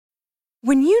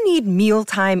When you need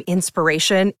mealtime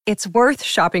inspiration, it's worth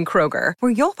shopping Kroger,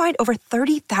 where you'll find over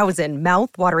 30,000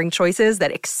 mouth-watering choices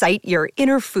that excite your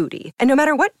inner foodie. And no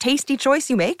matter what tasty choice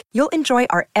you make, you'll enjoy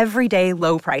our everyday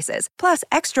low prices, plus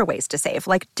extra ways to save,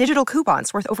 like digital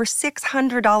coupons worth over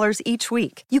 $600 each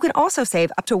week. You can also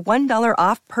save up to $1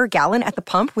 off per gallon at the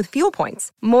pump with fuel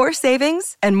points. More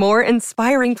savings and more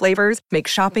inspiring flavors make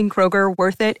shopping Kroger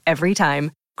worth it every time.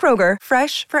 Kroger,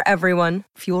 fresh for everyone.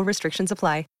 Fuel restrictions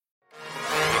apply.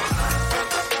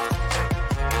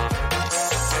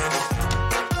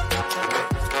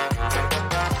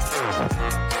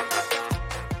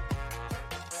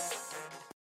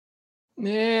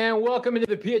 And welcome into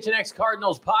the PHNX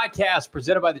Cardinals podcast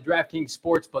presented by the DraftKings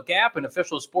Sportsbook app, an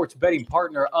official sports betting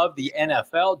partner of the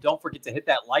NFL. Don't forget to hit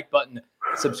that like button,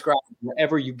 subscribe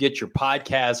wherever you get your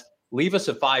podcast. Leave us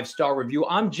a 5-star review.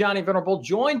 I'm Johnny Venerable,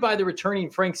 joined by the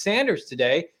returning Frank Sanders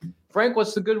today. Frank,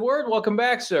 what's the good word? Welcome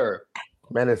back, sir.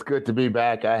 Man, it's good to be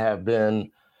back. I have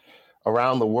been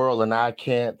around the world, and I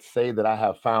can't say that I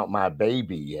have found my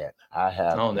baby yet. I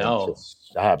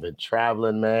have been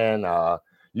traveling, man.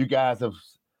 You guys have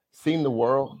seen the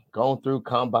world, gone through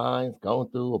combines, gone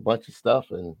through a bunch of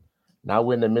stuff, and now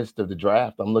we're in the midst of the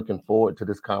draft. I'm looking forward to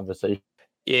this conversation.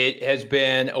 It has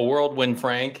been a whirlwind,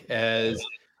 Frank, as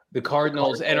the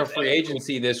Cardinals enter free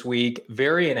agency this week,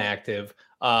 very inactive.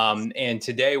 And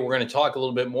today we're going to talk a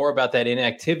little bit more about that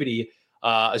inactivity,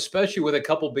 especially with a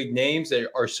couple big names that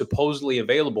are supposedly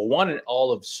available. One,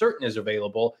 all of certain is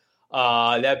available,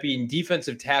 that being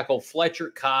defensive tackle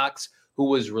Fletcher Cox, who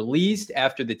was released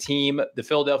after the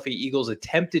Philadelphia Eagles,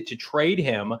 attempted to trade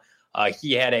him.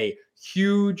 He had a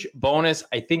huge bonus,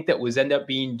 I think that was end up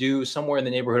being due somewhere in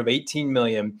the neighborhood of $18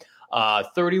 million.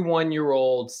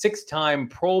 31-year-old, 6-time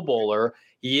Pro Bowler.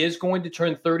 He is going to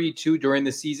turn 32 during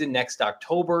the season next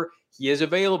October. He is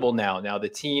available now. Now, the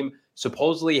team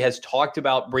supposedly has talked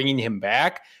about bringing him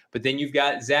back, but then you've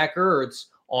got Zach Ertz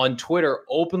on Twitter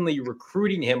openly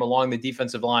recruiting him along the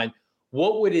defensive line.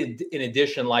 What would an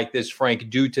addition like this, Frank,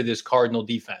 do to this Cardinal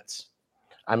defense?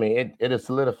 I mean, it'll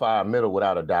solidify our middle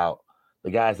without a doubt.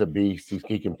 The guy's a beast.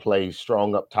 He can play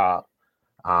strong up top.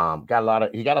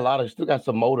 He still got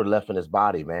some motor left in his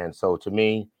body, man. So to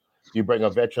me, you bring a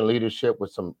veteran leadership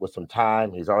with some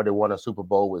time. He's already won a Super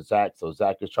Bowl with Zach. So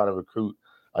Zach is trying to recruit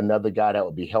another guy that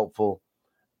would be helpful.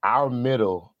 Our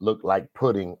middle looked like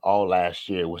pudding all last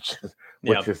year, which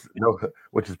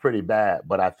is pretty bad.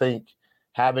 But I think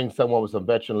having someone with some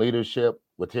veteran leadership,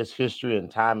 with his history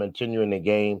and time and tenure in the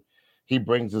game, he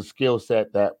brings a skill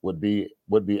set that would be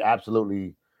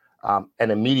absolutely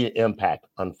an immediate impact.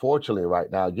 Unfortunately,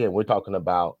 right now, again, we're talking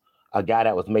about a guy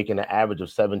that was making an average of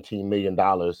 $17 million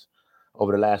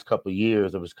over the last couple of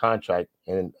years of his contract.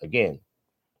 And again,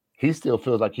 he still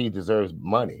feels like he deserves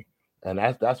money. And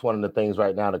that's one of the things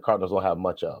right now the Cardinals don't have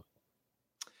much of.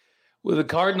 Well, the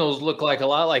Cardinals look like a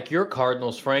lot like your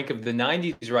Cardinals, Frank, of the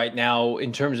 90s right now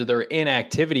in terms of their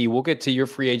inactivity. We'll get to your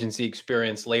free agency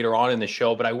experience later on in the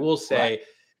show. But I will say,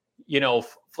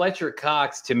 Fletcher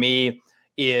Cox, to me,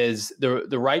 is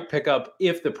the right pickup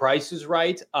if the price is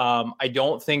right. I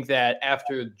don't think that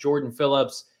after Jordan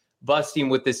Phillips busting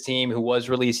with this team, who was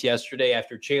released yesterday,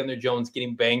 after Chandler Jones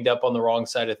getting banged up on the wrong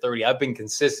side of 30, I've been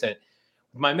consistent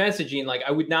with my messaging. Like,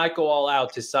 I would not go all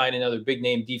out to sign another big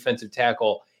name defensive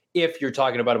tackle if you're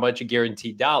talking about a bunch of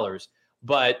guaranteed dollars.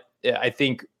 But I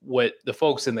think what the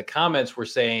folks in the comments were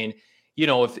saying,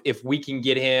 if we can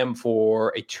get him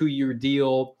for a 2-year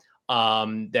deal,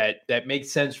 that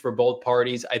makes sense for both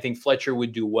parties. I think Fletcher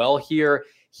would do well here.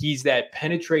 He's that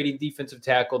penetrating defensive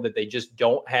tackle that they just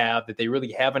don't have, that they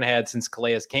really haven't had since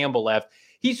Calais Campbell left.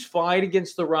 He's fine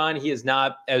against the run. He is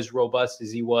not as robust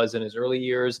as he was in his early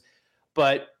years.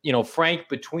 But, Frank,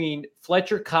 between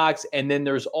Fletcher Cox and then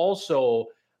there's also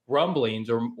rumblings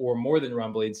or more than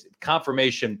rumblings,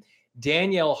 confirmation,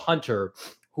 Danielle Hunter,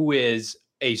 who is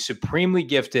a supremely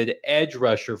gifted edge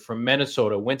rusher from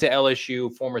Minnesota, went to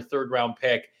LSU, former 3rd-round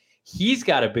pick. He's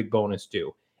got a big bonus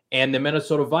due. And the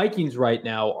Minnesota Vikings right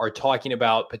now are talking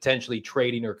about potentially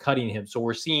trading or cutting him. So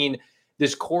we're seeing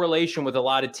this correlation with a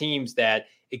lot of teams that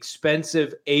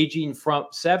expensive, aging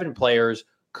front 7 players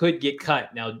could get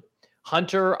cut. Now,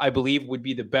 Hunter, I believe, would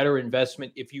be the better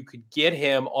investment if you could get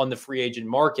him on the free agent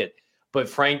market. But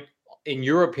Frank, in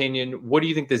your opinion, what do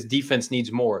you think this defense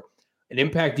needs more? An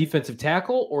impact defensive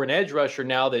tackle or an edge rusher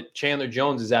now that Chandler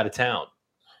Jones is out of town?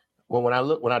 Well,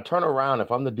 when I turn around, if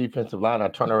I'm the defensive line, I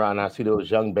turn around and I see those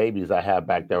young babies I have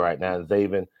back there right now,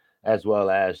 Zaven, as well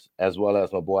as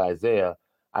my boy Isaiah.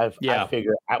 I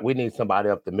figure we need somebody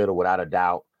up the middle without a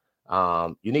doubt.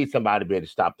 You need somebody to be able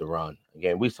to stop the run.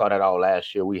 Again, we saw that all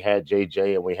last year. We had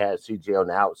JJ and we had CJ on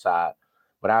the outside.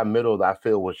 but our middle, I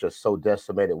feel, was just so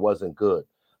decimated, wasn't good.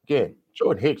 Again,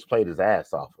 Jordan Hicks played his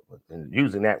ass off, and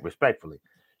using that respectfully.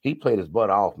 He played his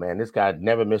butt off, man. This guy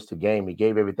never missed a game. He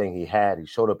gave everything he had. He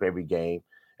showed up every game.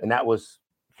 And that was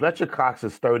Fletcher Cox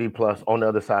is 30 plus on the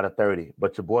other side of 30.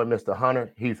 But your boy, Mr.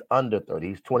 Hunter, he's under 30.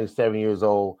 He's 27 years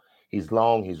old. He's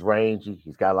long. He's rangy.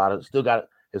 He's got a lot of, still got,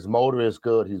 his motor is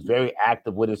good. He's very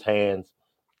active with his hands.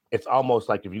 It's almost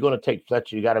like if you're going to take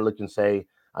Fletcher, you got to look and say,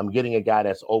 I'm getting a guy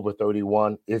that's over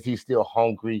 31. Is he still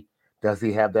hungry? Does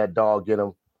he have that dog in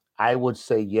him? I would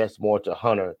say yes more to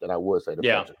Hunter than I would say to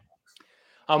Fletcher.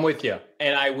 I'm with you.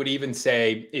 And I would even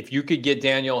say if you could get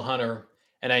Danielle Hunter,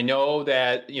 and I know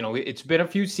that, it's been a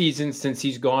few seasons since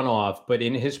he's gone off, but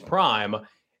in his prime,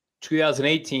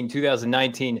 2018,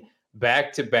 2019,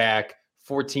 back-to-back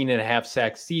 14 and a half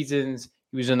sack seasons.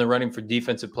 He was in the running for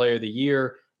Defensive Player of the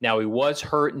Year. Now, he was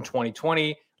hurt in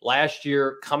 2020. Last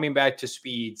year, coming back to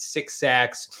speed, 6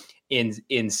 sacks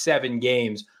in 7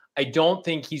 games. I don't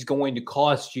think he's going to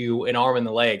cost you an arm and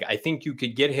the leg. I think you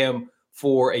could get him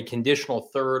for a conditional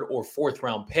 3rd or 4th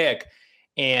round pick.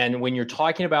 And when you're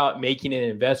talking about making an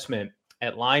investment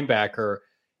at linebacker,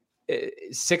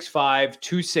 6'5",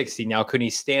 260. Now, could he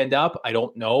stand up? I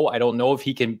don't know. I don't know if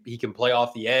he can play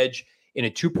off the edge in a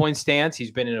 2-point stance.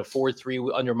 He's been in a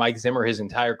 4-3 under Mike Zimmer his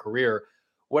entire career.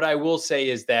 What I will say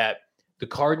is that the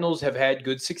Cardinals have had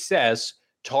good success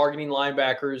targeting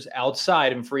linebackers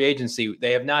outside in free agency.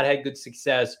 They have not had good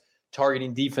success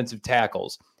targeting defensive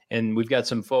tackles. And we've got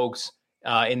some folks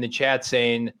in the chat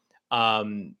saying,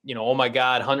 oh my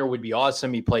God, Hunter would be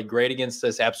awesome. He played great against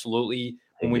us. Absolutely.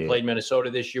 When we played Minnesota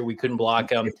this year, we couldn't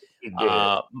block him.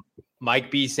 Mike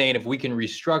B saying if we can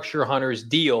restructure Hunter's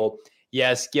deal,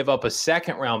 yes, give up a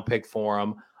 2nd round pick for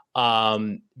him.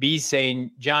 B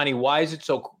saying, Johnny, why is it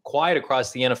so quiet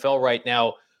across the NFL right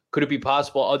now? Could it be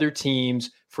possible other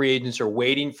teams, free agents, are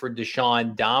waiting for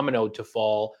Deshaun domino to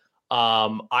fall?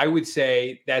 I would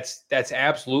say that's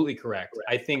absolutely correct.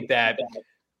 I think that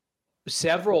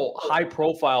several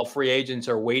high-profile free agents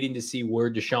are waiting to see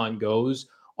where Deshaun goes.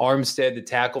 Armstead, the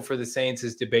tackle for the Saints,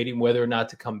 is debating whether or not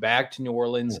to come back to New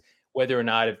Orleans, whether or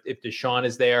not if Deshaun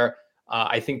is there.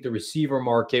 I think the receiver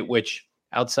market, which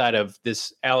outside of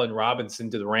this Allen Robinson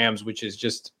to the Rams, which is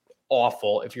just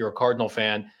awful if you're a Cardinal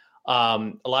fan,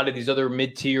 a lot of these other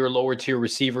mid-tier, lower-tier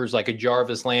receivers like a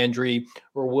Jarvis Landry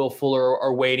or Will Fuller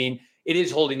are waiting. It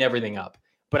is holding everything up.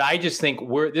 But I just think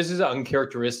this is an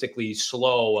uncharacteristically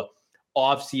slow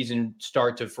off-season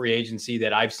start to free agency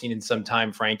that I've seen in some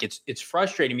time, Frank. It's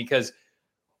frustrating because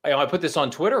I put this on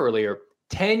Twitter earlier.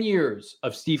 10 years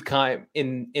of Steve Keim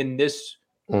in this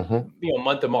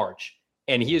month of March,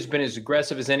 and he has been as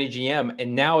aggressive as any GM.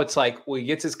 And now it's like, well, he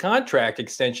gets his contract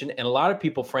extension, and a lot of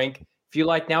people, Frank, feel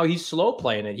like now he's slow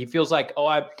playing it. He feels like,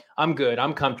 oh, I'm good,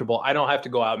 I'm comfortable, I don't have to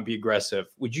go out and be aggressive.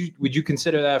 Would you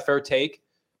consider that a fair take?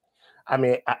 I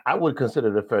mean, I would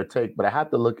consider it a fair take, but I have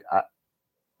to look.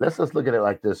 Let's just look at it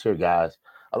like this here, guys.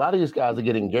 A lot of these guys are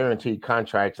getting guaranteed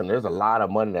contracts, and there's a lot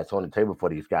of money that's on the table for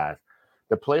these guys.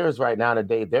 The players right now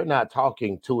today, they're not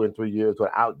talking 2 and 3 years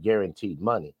without guaranteed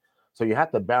money. So you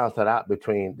have to balance that out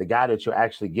between the guy that you're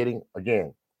actually getting.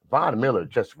 Again, Von Miller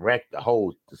just wrecked the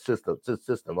whole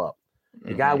system up.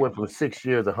 The guy went from 6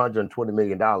 years, $120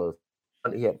 million.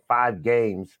 He had 5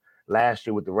 games last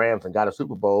year with the Rams and got a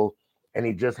Super Bowl, and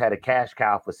he just had a cash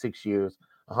cow for 6 years,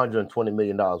 $120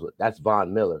 million. That's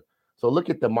Von Miller. So look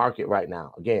at the market right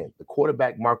now. Again, the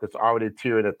quarterback market's already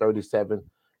tiered at 37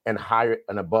 and higher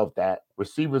and above that.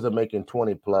 Receivers are making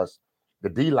 20 plus. The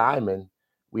D linemen,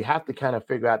 we have to kind of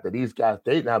figure out that these guys,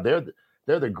 they're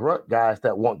the grunt guys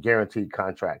that want guaranteed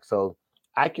contracts. So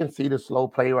I can see the slow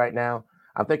play right now.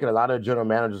 I'm thinking a lot of general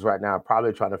managers right now are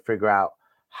probably trying to figure out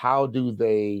how do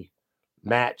they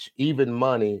match even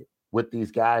money with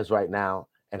these guys right now,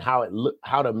 and how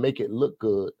to make it look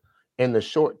good in the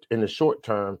short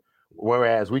term,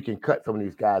 whereas we can cut some of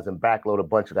these guys and backload a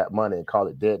bunch of that money and call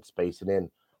it dead space and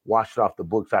then wash it off the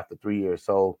books after 3 years.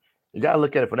 So you got to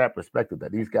look at it from that perspective,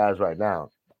 that these guys right now,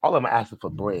 all of them are asking for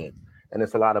bread, and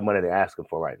it's a lot of money they're asking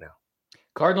for right now.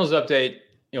 Cardinals update,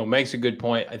 makes a good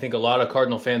point. I think a lot of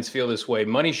Cardinal fans feel this way.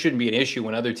 Money shouldn't be an issue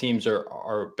when other teams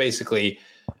are basically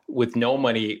with no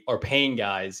money are paying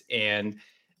guys, and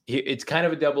it's kind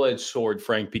of a double-edged sword,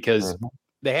 Frank, because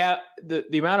they have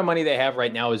the amount of money they have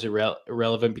right now is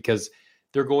irrelevant because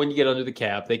they're going to get under the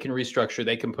cap. They can restructure.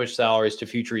 They can push salaries to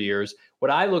future years.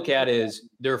 What I look at is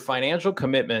their financial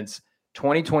commitments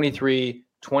 2023,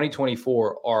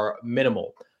 2024 are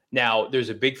minimal. Now, there's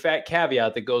a big fat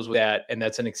caveat that goes with that, and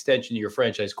that's an extension to your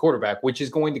franchise quarterback, which is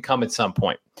going to come at some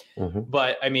point.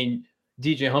 But, I mean,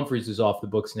 DJ Humphries is off the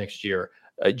books next year.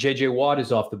 J.J. Watt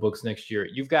is off the books next year.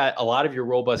 You've got a lot of your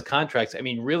robust contracts. I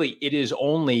mean, really, it is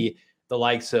only the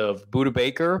likes of Budda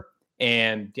Baker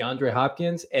and DeAndre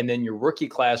Hopkins, and then your rookie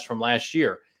class from last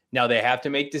year. Now they have to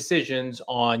make decisions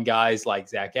on guys like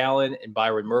Zach Allen and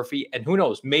Byron Murphy, and who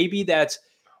knows? Maybe that's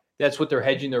what they're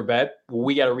hedging their bet. Well,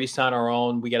 we got to re-sign our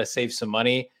own. We got to save some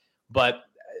money. But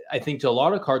I think to a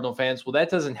lot of Cardinal fans, well, that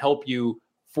doesn't help you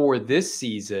for this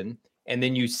season. And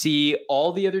then you see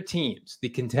all the other teams, the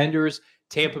contenders.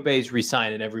 Tampa Bay's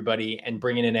re-signing everybody and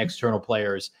bringing in external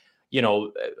players. You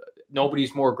know,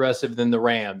 nobody's more aggressive than the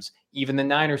Rams. Even the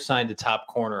Niners signed a top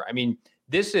corner. I mean,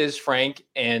 this is, Frank,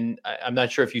 and I'm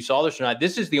not sure if you saw this or not,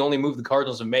 this is the only move the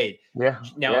Cardinals have made. Yeah.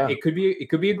 Now, it could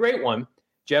be a great one.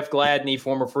 Jeff Gladney,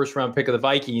 former first-round pick of the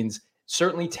Vikings,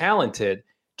 certainly talented.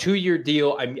 2-year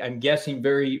deal, I'm guessing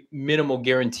very minimal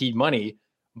guaranteed money.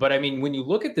 But, I mean, when you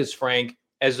look at this, Frank,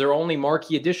 as their only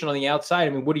marquee addition on the outside, I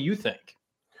mean, what do you think?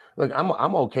 Look, I'm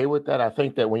okay with that. I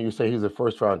think that when you say he's a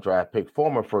first-round draft pick,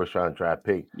 former first-round draft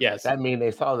pick, yes, that means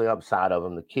they saw the upside of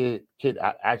him. The kid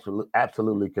actually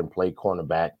absolutely can play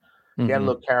cornerback. He had a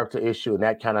little character issue, and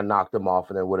that kind of knocked him off.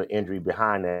 And then with an injury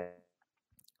behind that,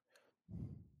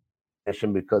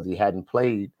 because he hadn't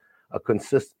played for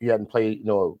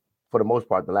the most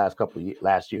part the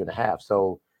last year and a half.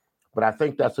 So, but I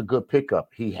think that's a good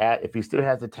pickup. If he still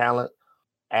has the talent,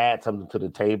 add something to the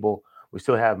table. We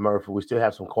still have Murphy. We still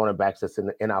have some cornerbacks that's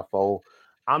in our fold.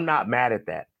 I'm not mad at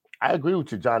that. I agree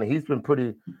with you, Johnny.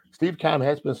 Steve Keim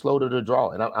has been slow to the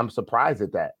draw, and I'm surprised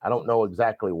at that. I don't know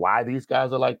exactly why these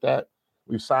guys are like that.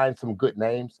 We've signed some good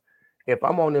names. If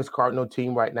I'm on this Cardinal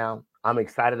team right now, I'm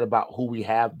excited about who we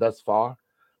have thus far,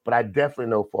 but I definitely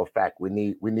know for a fact we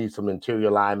need some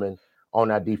interior linemen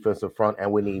on our defensive front,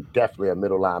 and we need definitely a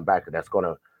middle linebacker that's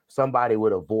somebody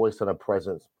with a voice and a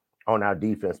presence on our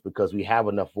defense, because we have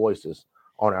enough voices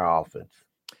on our offense.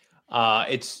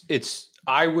 I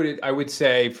would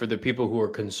say, for the people who are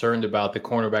concerned about the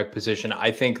cornerback position,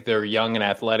 I think they're young and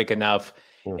athletic enough,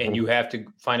 and you have to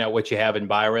find out what you have in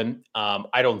Byron.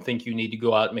 I don't think you need to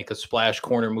go out and make a splash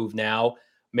corner move now.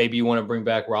 Maybe you want to bring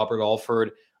back Robert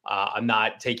Alford. I'm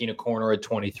not taking a corner at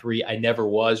 23. I never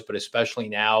was, but especially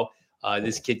now,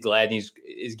 this kid Gladney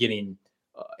is getting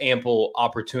ample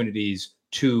opportunities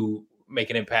to make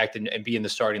an impact and be in the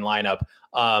starting lineup.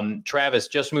 Travis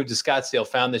just moved to Scottsdale,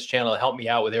 found this channel to help me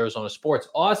out with Arizona sports.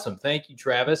 Awesome. Thank you,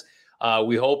 Travis.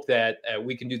 We hope that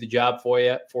we can do the job for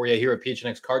you here at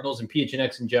PHNX Cardinals and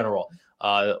PHNX in general.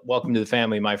 Welcome to the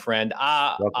family, my friend.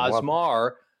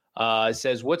 Osmar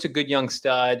says, what's a good young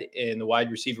stud in the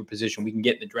wide receiver position we can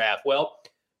get in the draft? Well,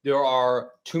 there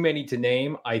are too many to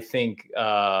name. I think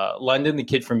London, the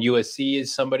kid from USC,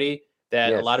 is somebody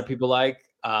that a lot of people like.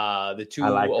 The two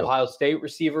Ohio State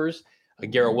receivers,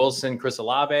 Garrett Wilson, Chris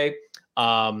Olave.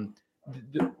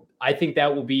 I think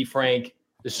that will be, Frank,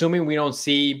 assuming we don't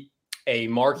see a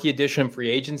marquee addition free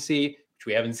agency, which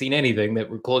we haven't seen anything that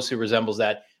closely resembles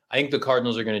that. I think the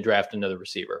Cardinals are going to draft another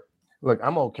receiver. Look,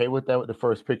 I'm okay with that with the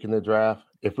first pick in the draft.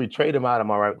 If we trade him out,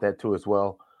 I'm all right with that too as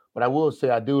well. But I will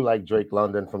say I do like Drake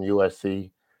London from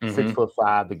USC,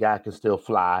 6'5". The guy can still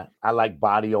fly. I like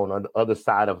body on the other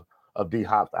side of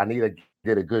D-Hop. I need to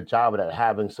get a good job of that,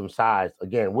 having some size.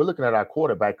 Again, we're looking at our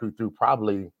quarterback who threw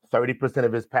probably 30%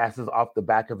 of his passes off the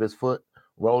back of his foot,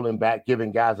 rolling back,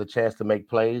 giving guys a chance to make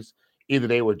plays. Either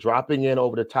they were dropping in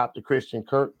over the top to Christian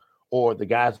Kirk, or the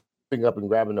guys picking up and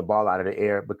grabbing the ball out of the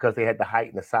air because they had the height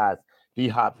and the size.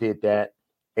 D-Hop did that.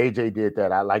 AJ did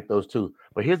that. I like those two.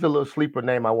 But here's a little sleeper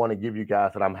name I want to give you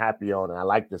guys that I'm happy on, and I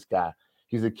like this guy.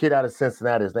 He's a kid out of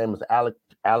Cincinnati. His name is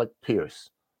Alec Pierce.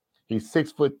 He's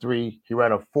 6'3". He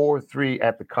ran a 4.3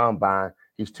 at the combine.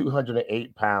 He's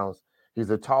 208 pounds. He's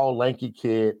a tall, lanky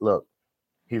kid. Look,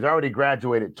 he's already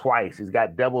graduated twice. He's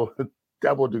got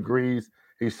double degrees.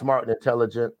 He's smart and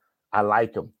intelligent. I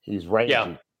like him. He's rangy.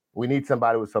 Yeah. We need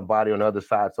somebody with some body on the other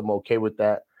side, so I'm okay with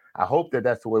that. I hope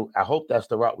that's the way. I hope that's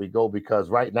the route we go, because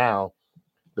right now,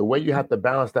 the way you have to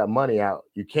balance that money out,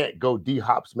 you can't go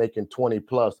D-Hop's making 20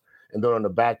 plus and then on the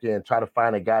back end try to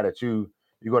find a guy that you're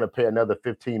going to pay another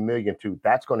 $15 million to.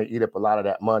 That's going to eat up a lot of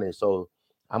that money. So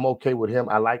I'm okay with him.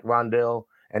 I like Rondell.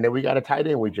 And then we got a tight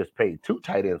end we just paid. 2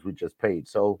 tight ends we just paid.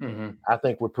 So I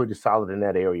think we're pretty solid in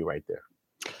that area right there.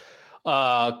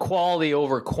 Quality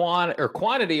over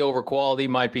quantity over quality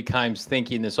might be Keim's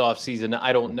thinking this offseason.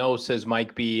 I don't know, says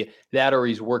Mike B. That or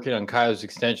he's working on Kyle's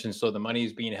extension, so the money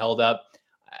is being held up.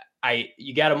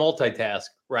 You got to multitask,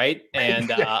 right? And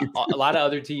a lot of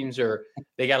other teams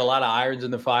they got a lot of irons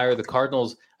in the fire. The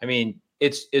Cardinals, I mean,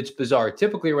 it's bizarre.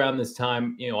 Typically around this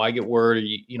time, I get word,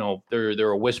 there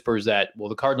are whispers that, well,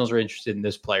 the Cardinals are interested in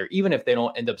this player, even if they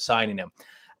don't end up signing him.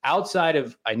 outside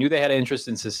of, I knew they had interest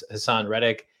in Hassan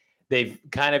Reddick. They've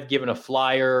kind of given a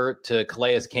flyer to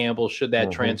Calais Campbell, should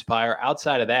that transpire.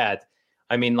 Outside of that,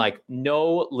 I mean, like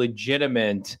no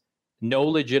legitimate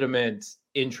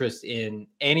interest in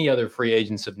any other free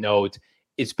agents of note.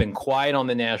 It's been quiet on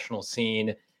the national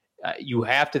scene. You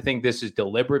have to think this is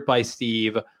deliberate by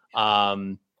Steve.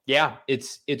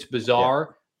 It's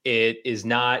bizarre. Yeah. It is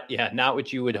not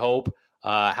what you would hope.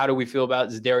 How do we feel about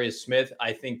Zadarius Smith?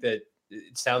 I think that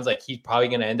it sounds like he's probably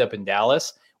going to end up in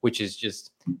Dallas, which is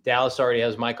just Dallas already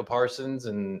has Micah Parsons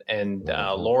and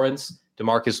Lawrence,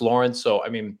 DeMarcus Lawrence. So, I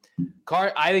mean,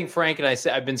 I think Frank and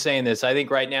I've been saying this. I think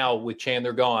right now with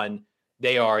Chandler gone,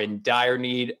 they are in dire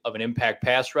need of an impact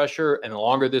pass rusher. And the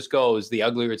longer this goes, the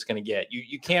uglier it's going to get.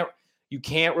 You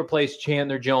can't replace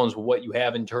Chandler Jones with what you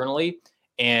have internally.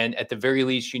 And at the very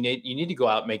least, you need to go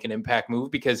out and make an impact move,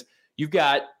 because you've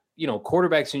got,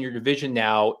 quarterbacks in your division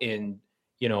now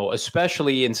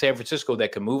especially in San Francisco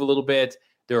that can move a little bit.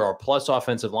 There are plus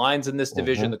offensive lines in this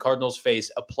division. The Cardinals face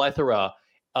a plethora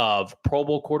of Pro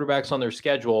Bowl quarterbacks on their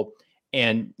schedule.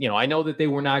 And, I know that they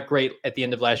were not great at the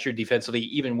end of last year defensively,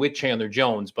 even with Chandler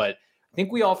Jones, but I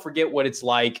think we all forget what it's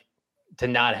like to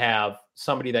not have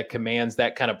somebody that commands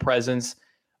that kind of presence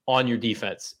on your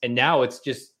defense. And now it's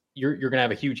just, you're going to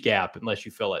have a huge gap unless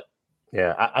you fill it.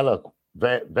 Yeah, I look,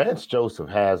 Coach Joseph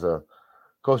has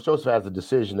a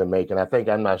decision to make, and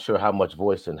I'm not sure how much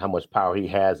voice and how much power he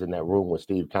has in that room with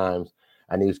Steve Kimes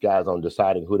and these guys on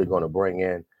deciding who they're going to bring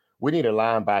in. We need a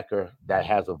linebacker that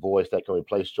has a voice that can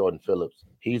replace Jordan Phillips.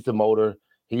 He's the motor,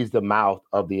 he's the mouth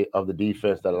of the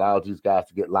defense that allows these guys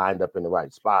to get lined up in the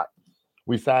right spot.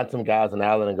 We signed some guys, and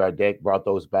Allen and Gardeck brought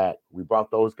those back. We brought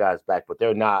those guys back, but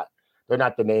they're not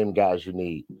the name guys you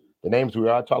need. The names we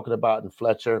are talking about in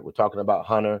Fletcher, we're talking about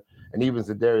Hunter, and even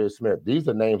Zadarius Smith. These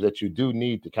are names that you do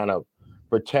need to kind of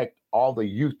protect all the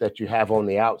youth that you have on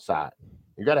the outside.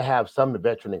 You got to have some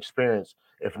veteran experience.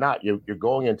 If not, you're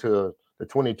going into the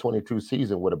 2022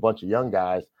 season with a bunch of young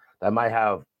guys that might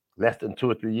have less than 2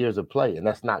 or 3 years of play, and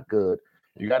that's not good.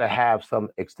 You got to have some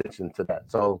extension to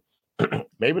that. So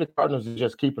maybe the Cardinals are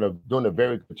just doing a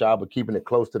very good job of keeping it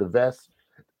close to the vest.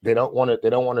 They don't want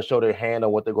to show their hand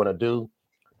on what they're going to do.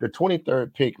 The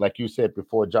 23rd pick, like you said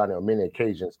before, Johnny, on many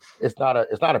occasions, it's not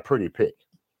a pretty pick.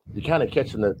 You're kind of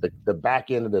catching the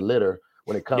back end of the litter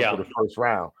when it comes to the first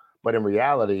round. But in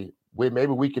reality,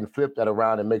 maybe we can flip that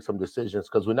around and make some decisions,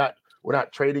 because we're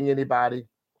not trading anybody,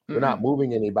 we're not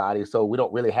moving anybody, so we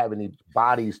don't really have any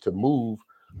bodies to move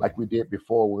like we did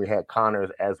before when we had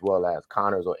Connors, as well as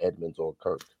Connors or Edmonds or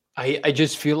Kirk. I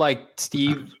just feel like,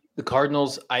 Steve, the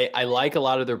Cardinals, I like a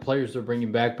lot of their players they're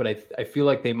bringing back, but I feel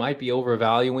like they might be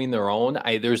overvaluing their own.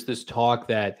 There's this talk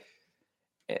that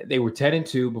they were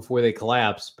 10-2 before they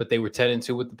collapsed, but they were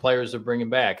 10-2 with the players they're bringing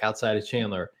back outside of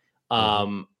Chandler.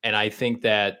 And I think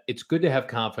that it's good to have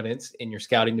confidence in your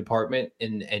scouting department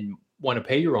and want to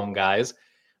pay your own guys,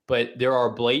 but there are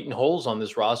blatant holes on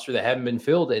this roster that haven't been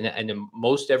filled, and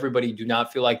most everybody do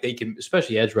not feel like they can,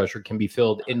 especially edge rusher, can be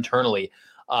filled internally.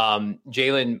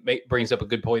 Jalen brings up a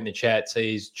good point in the chat,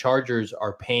 says Chargers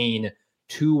are paying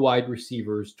 2 wide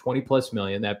receivers $20+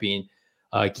 million, that being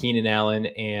Keenan Allen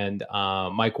and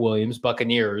Mike Williams.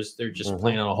 Buccaneers, they're just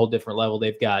playing on a whole different level.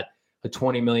 They've got a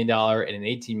 $20 million and an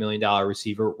 $18 million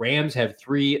receiver. Rams have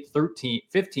 3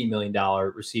 $15 million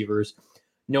receivers.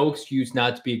 No excuse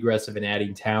not to be aggressive in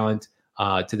adding talent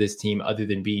to this team other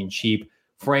than being cheap.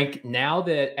 Frank, now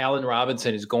that Allen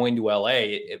Robinson is going to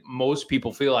LA, most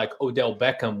people feel like Odell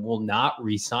Beckham will not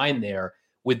re-sign there.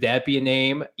 Would that be a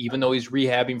name, even though he's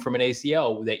rehabbing from an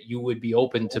ACL, that you would be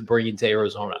open to bringing to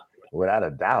Arizona? Without a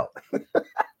doubt.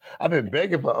 I've been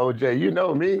begging for OJ. You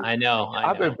know me. I know.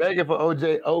 I've been begging for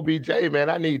OBJ, man.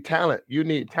 I need talent. You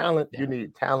need talent. Yeah. You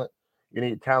need talent. You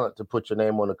need talent to put your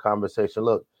name on the conversation.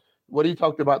 Look, what he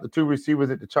talked about, the 2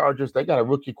 receivers at the Chargers, they got a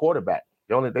rookie quarterback.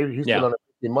 He's still on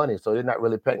the money, so they're not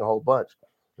really paying a whole bunch.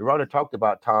 We already talked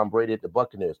about Tom Brady at the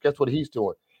Buccaneers. Guess what he's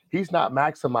doing? He's not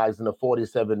maximizing the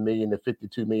 $47 million to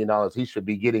 $52 million. He should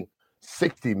be getting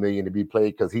 $60 million to be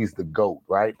played because he's the GOAT,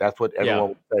 right? That's what everyone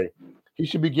would say. He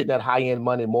should be getting that high-end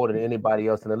money more than anybody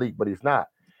else in the league, but he's not.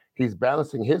 He's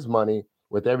balancing his money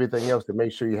with everything else to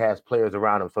make sure he has players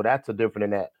around him. So that's a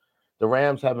different than that. The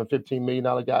Rams having $15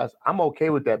 million guys, I'm okay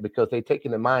with that because they're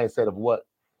taking the mindset of what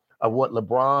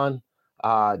LeBron,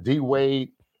 D.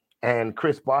 Wade, and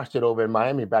Chris Bosh did over in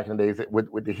Miami back in the days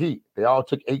with the Heat. They all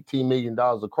took $18 million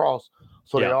across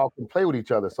so they all can play with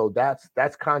each other. So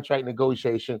that's contract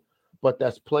negotiation, but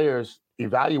that's players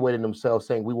evaluating themselves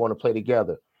saying we want to play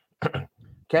together.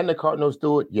 Can the Cardinals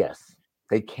do it? Yes,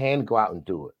 they can go out and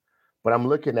do it. But I'm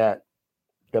looking at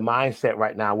the mindset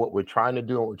right now, what we're trying to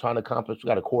do and what we're trying to accomplish, we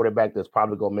got a quarterback that's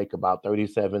probably going to make about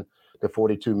 37 to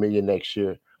 42 million next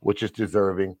year, which is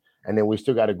deserving. And then we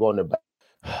still got to go in the back.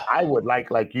 I would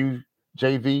like you,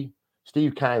 JV,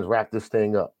 Steve Keim, wrap this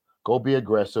thing up. Go be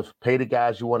aggressive. Pay the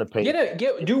guys you want to pay.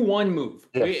 Do one move.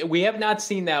 Yes. We have not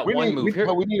seen that move.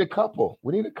 But we need a couple.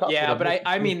 Yeah, but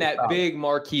I mean that big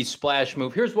marquee splash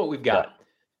move. Here's what we've got. Yeah.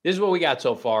 This is what we got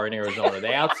so far in Arizona.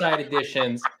 The outside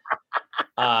additions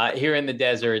here in the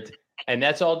desert. And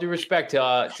that's all due respect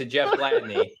to Jeff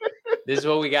Gladney. This is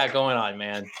what we got going on,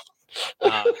 man.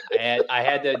 I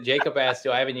had to Jacob asked,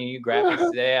 do I have any new graphics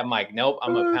today? I'm like, nope,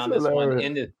 I'm gonna pound this one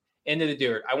into the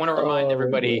dirt. I want to remind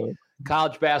everybody,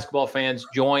 college basketball fans,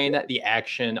 join the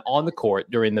action on the court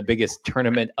during the biggest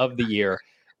tournament of the year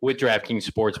with DraftKings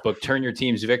Sportsbook. Turn your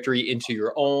team's victory into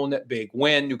your own big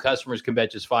win. New customers can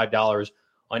bet just $5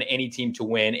 on any team to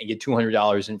win and get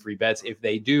 $200 in free bets if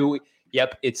they do.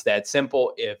 Yep, it's that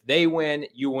simple. If they win,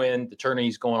 you win. The tournament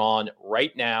is going on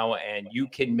right now, and you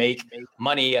can make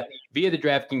money via the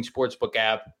DraftKings Sportsbook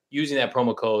app using that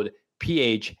promo code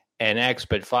PHNX,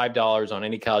 but $5 on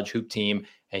any college hoop team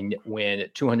and win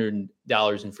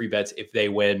 $200 in free bets. If they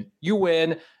win, you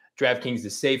win. DraftKings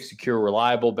is safe, secure,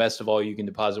 reliable. Best of all, you can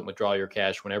deposit and withdraw your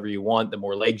cash whenever you want. The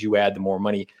more legs you add, the more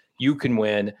money you can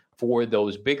win for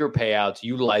those bigger payouts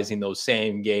utilizing those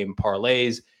same game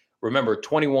parlays. Remember,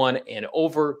 21 and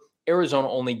over, Arizona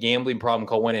only, gambling problem,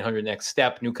 call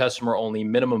 1-800-NEXT-STEP. New customer only,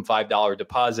 minimum $5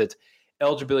 deposit.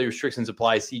 Eligibility restrictions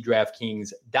apply. See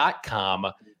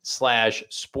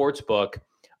DraftKings.com/sportsbook.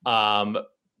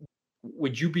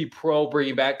 Would you be pro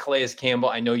bringing back Calais Campbell?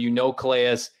 I know you know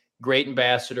Calais, great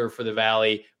ambassador for the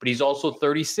Valley, but he's also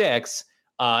 36.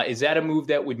 Is that a move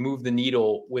that would move the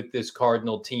needle with this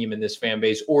Cardinal team and this fan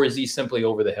base, or is he simply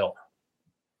over the hill?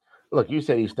 Look, you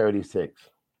said he's 36.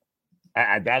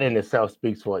 That in itself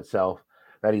speaks for itself,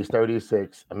 that he's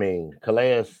 36. I mean,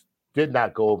 Calais did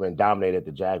not go over and dominate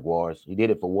the Jaguars. He did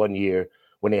it for 1 year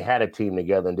when they had a team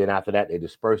together, and then after that, they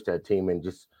dispersed that team and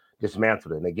just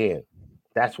dismantled it. And again,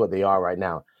 that's what they are right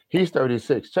now. He's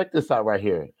 36. Check this out right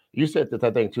here. You said this,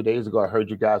 I think, 2 days ago. I heard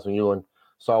you guys when you and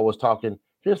Saul was talking.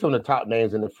 Here's some of the top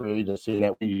names in the free agency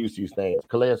that we use these names.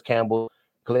 Calais Campbell,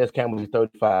 he's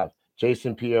 35.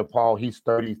 Jason Pierre-Paul, he's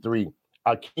 33.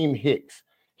 Akeem Hicks,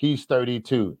 he's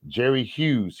 32. Jerry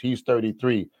Hughes, he's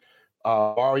 33.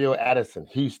 Mario Addison,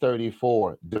 he's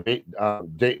 34.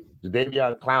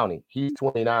 Davion Clowney, he's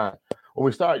 29. When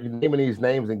we start naming these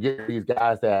names and getting these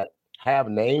guys that have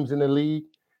names in the league,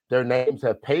 their names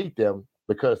have paid them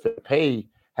because their pay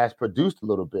has produced a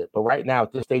little bit. But right now,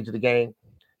 at this stage of the game,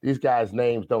 these guys'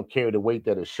 names don't carry the weight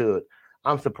that it should.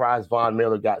 I'm surprised Von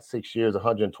Miller got 6 years,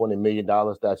 $120 million.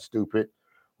 That's stupid.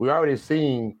 We already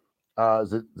seen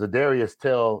Zadarius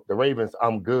tell the Ravens,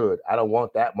 I'm good. I don't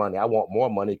want that money. I want more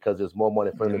money because there's more money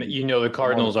for them. You know the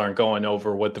Cardinals aren't going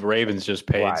over what the Ravens just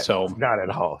paid. Right. So not at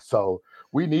all. So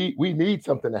we need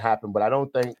something to happen, but I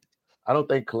don't think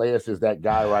Calais is that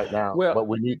guy right now. Well, but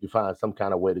we need to find some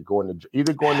kind of way to go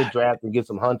either go in the draft and get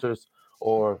some hunters,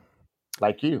 or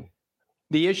like you.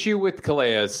 The issue with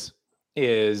Calais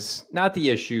is not the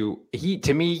issue.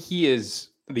 To me, he is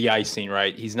the icing,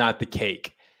 right? He's not the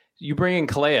cake. You bring in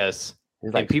Calais,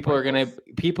 and people are going to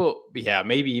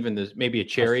maybe even maybe a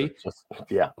cherry.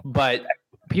 Yeah. But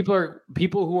people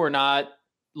who are not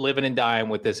living and dying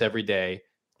with this every day,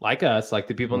 like us, like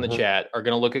the people in the chat, are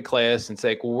going to look at Calais and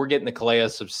say, well, we're getting the Calais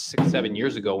of 6-7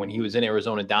 years ago when he was in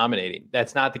Arizona dominating.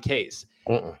 That's not the case.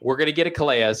 We're going to get a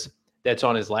Calais that's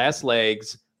on his last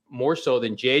legs, more so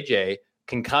than JJ,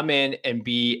 can come in and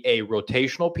be a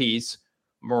rotational piece,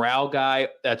 morale guy.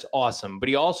 That's awesome. But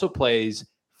he also plays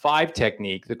 5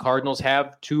 technique. The Cardinals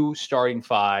have 2 starting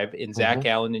 5 in Zach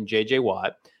Allen and JJ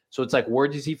Watt. So it's like, where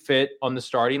does he fit on the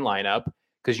starting lineup?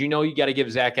 Because you got to give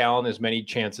Zach Allen as many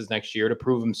chances next year to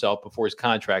prove himself before his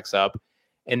contract's up.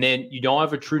 And then you don't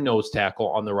have a true nose tackle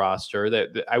on the roster.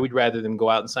 That I would rather them go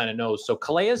out and sign a nose. So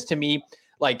Calais, to me,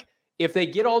 like, if they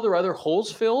get all their other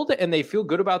holes filled and they feel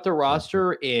good about their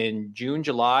roster in June,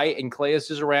 July, and Calais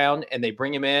is around and they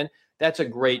bring him in, that's a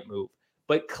great move.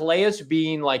 But Calais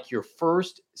being like your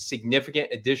first significant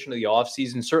addition to the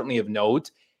offseason, certainly of note,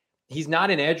 he's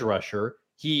not an edge rusher.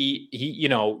 He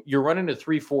you're running a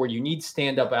 3-4. You need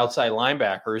stand-up outside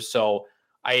linebackers. So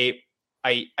to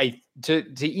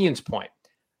Ian's point,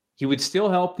 he would still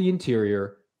help the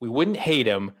interior. We wouldn't hate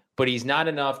him, but he's not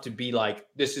enough to be like,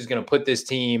 this is going to put this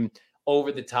team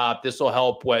over the top. This will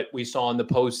help what we saw in the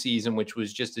postseason, which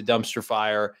was just a dumpster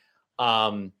fire.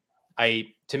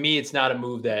 To me, it's not a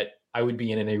move that I would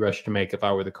be in any rush to make if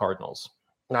I were the Cardinals.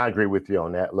 I agree with you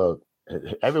on that. Look,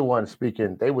 everyone speaks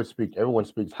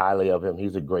highly of him.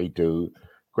 He's a great dude.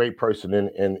 great person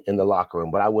in the locker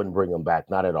room, but I wouldn't bring him back.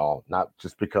 Not at all. Not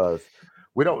just because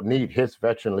we don't need his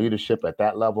veteran leadership at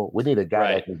that level. We need a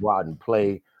guy that can go out and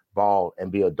play ball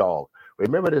and be a dog.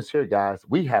 Remember this here, guys.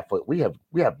 We have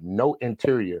no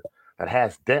interior that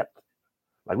has depth.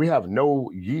 Like we have no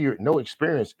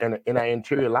experience in our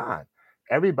interior line.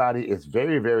 Everybody is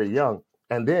very, very young.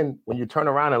 And then when you turn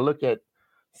around and look at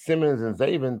Simmons and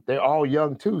Zaven, they're all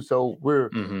young too. So we're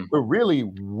really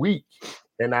weak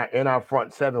in our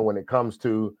front seven when it comes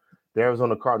to the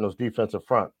Arizona Cardinals defensive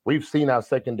front. We've seen our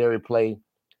secondary play.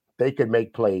 They could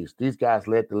make plays. These guys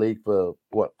led the league for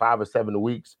 5 or 7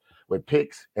 weeks with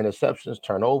picks, interceptions,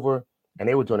 turnover, and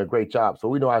they were doing a great job. So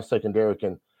we know our secondary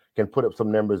can put up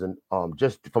some numbers and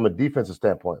just from a defensive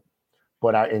standpoint.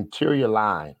 But our interior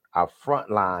line, our front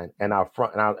line, and our 3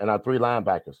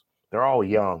 linebackers, they're all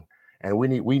young. And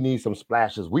we need some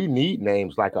splashes. We need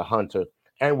names like a Hunter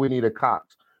and we need a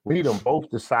Cox. We need them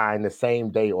both to sign the same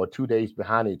day or 2 days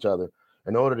behind each other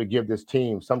in order to give this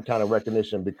team some kind of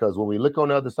recognition. Because when we look on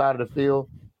the other side of the field,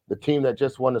 the team that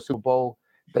just won the Super Bowl,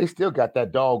 they still got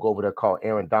that dog over there called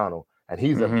Aaron Donald. And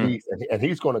he's a beast. And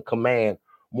he's going to command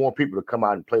more people to come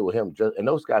out and play with him. And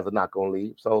those guys are not going to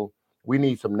leave. So we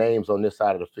need some names on this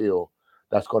side of the field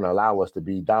that's going to allow us to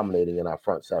be dominating in our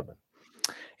front seven.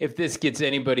 If this gets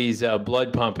anybody's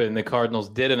blood pumping, the Cardinals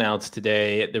did announce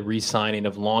today the re-signing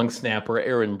of long snapper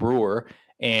Aaron Brewer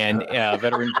and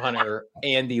veteran punter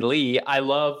Andy Lee. I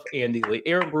love Andy Lee.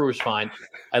 Aaron Brewer's fine.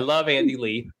 I love Andy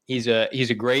Lee. He's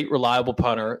a great, reliable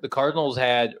punter. The Cardinals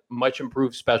had much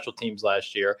improved special teams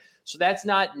last year, so that's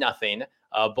not nothing.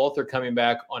 Both are coming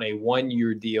back on a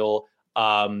 1-year deal.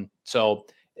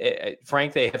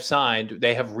 Frank, they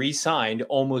have re-signed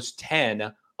almost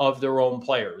 10 of their own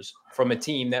players from a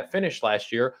team that finished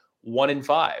last year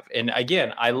 1-5. And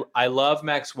again, I love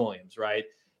Max Williams, right?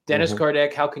 Dennis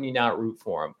Kardec, how can you not root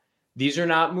for him? These are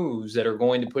not moves that are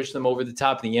going to push them over the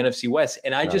top in the NFC West.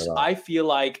 And I feel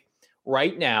like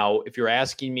right now, if you're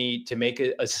asking me to make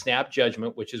a snap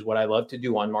judgment, which is what I love to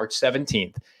do on March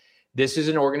 17th, this is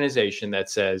an organization that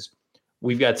says,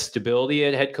 we've got stability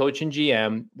at head coach and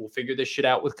GM. We'll figure this shit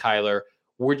out with Kyler.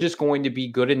 We're just going to be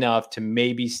good enough to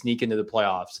maybe sneak into the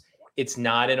playoffs. It's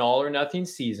not an all or nothing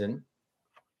season,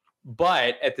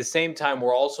 but at the same time,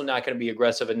 we're also not going to be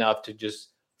aggressive enough to just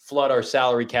flood our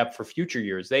salary cap for future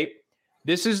years.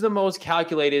 This is the most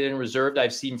calculated and reserved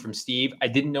I've seen from Steve. I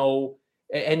didn't know,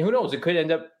 and who knows, it could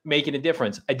end up making a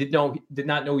difference. I did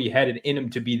not know he had it in him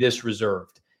to be this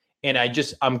reserved. And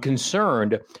I'm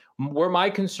concerned. Where my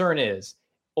concern is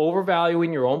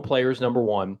overvaluing your own players, number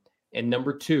one, and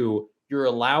number two, you're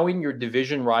allowing your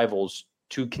division rivals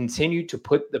to continue to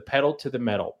put the pedal to the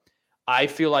metal. I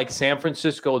feel like San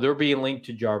Francisco, they're being linked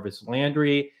to Jarvis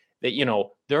Landry, that,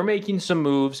 they're making some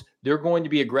moves. They're going to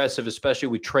be aggressive, especially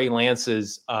with Trey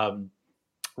Lance's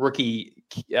rookie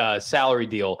salary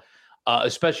deal,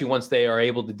 especially once they are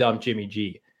able to dump Jimmy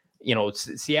G.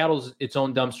 Seattle's its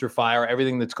own dumpster fire,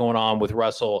 everything that's going on with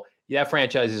Russell. That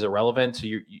franchise is irrelevant. So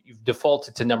you've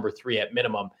defaulted to number 3 at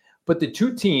minimum. But the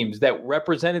two teams that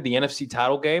represented the NFC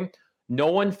title game, no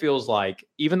one feels like,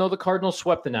 even though the Cardinals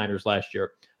swept the Niners last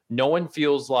year, no one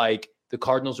feels like the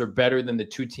Cardinals are better than the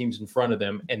two teams in front of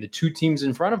them. And the two teams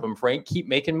in front of them, Frank, keep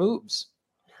making moves.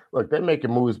 Look, they're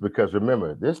making moves because,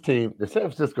 remember, this team, the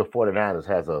San Francisco 49ers,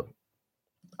 has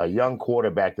a young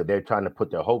quarterback that they're trying to put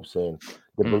their hopes in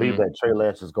to believe that Trey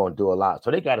Lance is going to do a lot.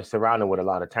 So they got to surround him with a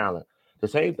lot of talent. The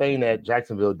same thing that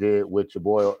Jacksonville did with your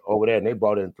boy over there, and they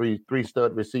brought in three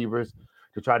stud receivers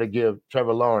to try to give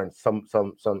Trevor Lawrence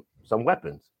some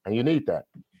weapons, and you need that.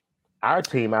 Our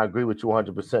team, I agree with you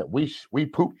 100%. We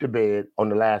pooped the bed on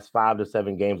the last 5 to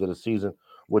 7 games of the season,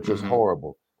 which is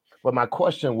horrible. But my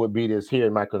question would be this here,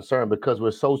 and my concern, because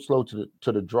we're so slow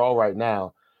to the draw right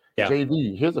now. Yeah.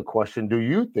 JD, here's a question: do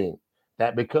you think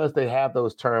that because they have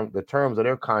those the terms of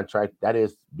their contract, that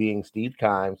is being Steve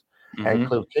Kimes and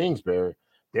Cliff Kingsbury,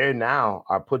 they now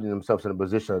are putting themselves in a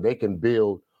position that they can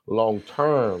build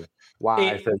long-term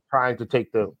wise and trying to take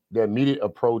the immediate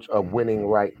approach of winning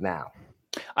right now?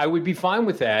 I would be fine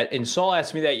with that. And Saul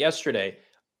asked me that yesterday.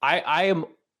 I am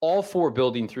all for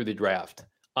building through the draft.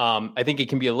 I think it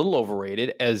can be a little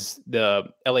overrated, as the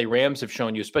LA Rams have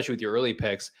shown you, especially with your early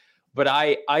picks. But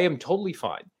I am totally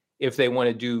fine if they want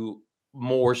to do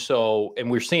more so.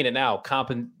 And we're seeing it now,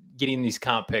 getting these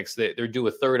comp picks. They're due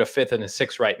a 3rd, a 5th, and a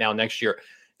 6th right now next year.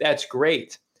 That's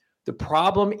great. The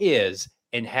problem is,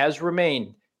 and has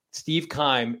remained, Steve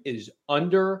Keim is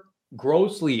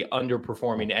grossly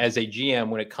underperforming as a GM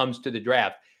when it comes to the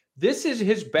draft. This is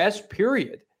his best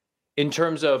period in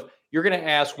terms of, you're going to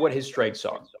ask what his strengths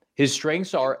are. His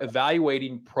strengths are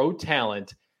evaluating pro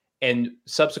talent and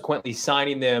subsequently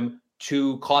signing them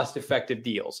to cost-effective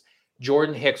deals.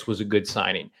 Jordan Hicks was a good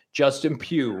signing. Justin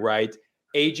Pugh, right?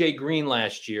 AJ Green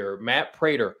last year, Matt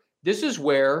Prater. This is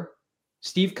where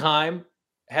Steve Keim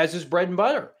has his bread and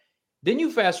butter. Then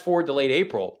you fast forward to late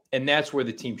April, and that's where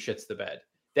the team shits the bed.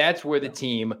 That's where the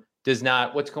team does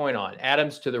not. What's going on?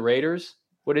 Adams to the Raiders.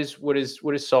 What is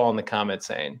Saul in the comments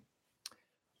saying?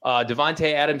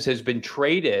 Davante Adams has been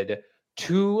traded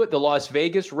to the Las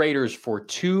Vegas Raiders for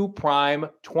 2 prime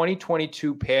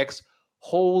 2022 picks.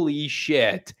 Holy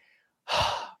shit!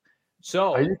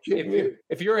 So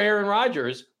if you're Aaron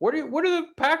Rodgers, what are the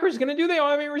Packers going to do? They don't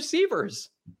have any receivers.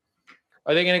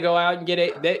 Are they going to go out and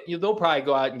get they'll probably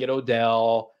go out and get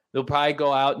Odell. They'll probably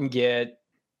go out and get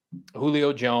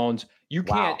Julio Jones. You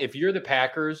can't, if you're the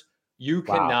Packers, you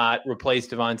cannot replace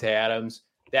Davante Adams.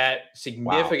 That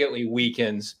significantly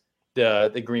weakens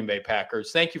the Green Bay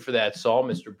Packers. Thank you for that, Saul.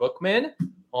 Mr. Bookman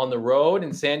on the road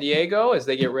in San Diego as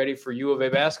they get ready for U of A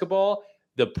basketball.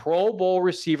 The Pro Bowl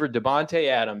receiver Davante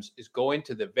Adams is going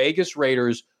to the Vegas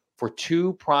Raiders for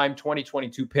 2 prime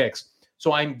 2022 picks.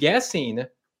 So I'm guessing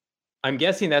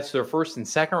that's their first and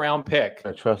second round pick.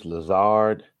 I trust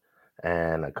Lazard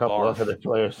and a couple of other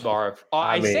players.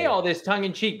 I say all this tongue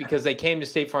in cheek because they came to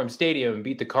State Farm Stadium and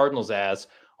beat the Cardinals' ass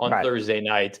on Thursday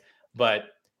night. But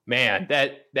man,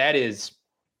 that is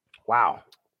wow.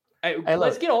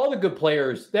 Let's get all the good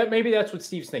players. Maybe that's what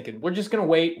Steve's thinking. We're just going to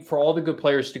wait for all the good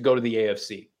players to go to the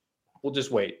AFC. We'll just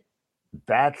wait.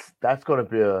 That's going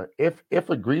to be if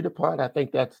agreed upon. I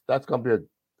think that's going to be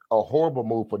a horrible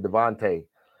move for Davante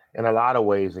in a lot of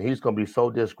ways, and he's going to be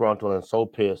so disgruntled and so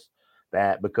pissed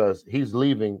that because he's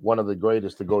leaving one of the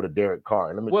greatest to go to Derek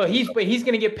Carr. He's going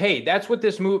to get paid. That's what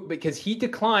this move, because he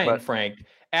declined, Frank,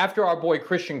 after our boy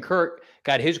Christian Kirk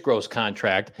got his gross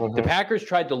contract. Mm-hmm. The Packers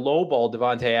tried to lowball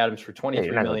Davante Adams for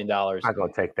 $23 million. I'm not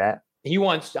going to take that. He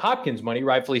wants Hopkins money,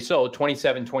 rightfully so,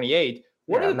 27, 28.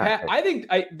 I think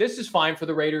this is fine for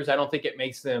the Raiders. I don't think it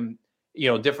makes them,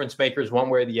 difference makers one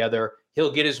way or the other.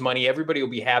 He'll get his money. Everybody will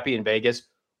be happy in Vegas.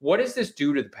 What does this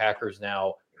do to the Packers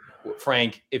now,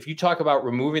 Frank? If you talk about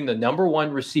removing the number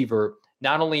one receiver,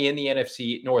 not only in the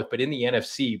NFC North, but in the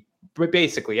NFC, but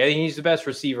basically, I think he's the best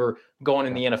receiver going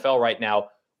in the NFL right now.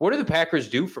 What do the Packers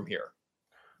do from here?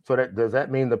 So does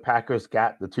that mean the Packers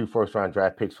got the 2 first-round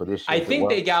draft picks for this year? I think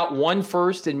they got 1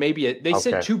 first and maybe they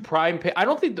said 2 prime picks. I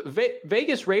don't think the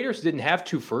Vegas Raiders didn't have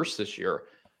 2 firsts this year.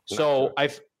 So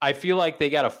I feel like they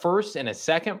got a first and a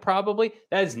second probably.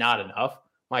 That is not enough.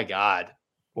 My God.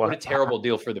 What a terrible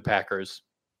deal for the Packers.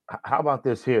 How about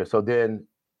this here? So then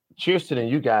Cheerson and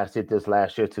you guys did this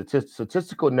last year.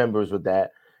 Statistical numbers with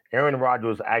that. Aaron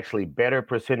Rodgers was actually better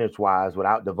percentage-wise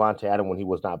without Davante Adams when he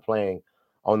was not playing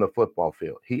on the football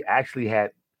field. He actually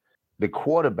had the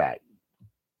quarterback,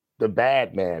 the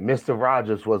bad man, Mr.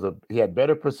 Rodgers he had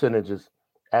better percentages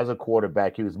as a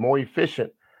quarterback. He was more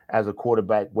efficient as a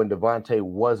quarterback when Davante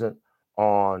wasn't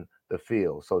on the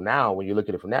field. So now when you look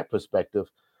at it from that perspective,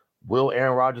 will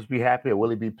Aaron Rodgers be happy or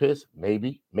will he be pissed?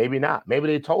 Maybe, maybe not. Maybe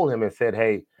they told him and said,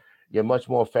 hey, you're much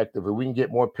more effective. If we can get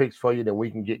more picks for you, then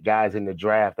we can get guys in the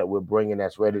draft that we're bringing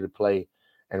that's ready to play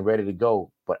and ready to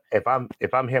go. But if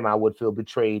I'm him, I would feel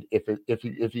betrayed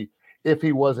if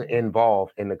he wasn't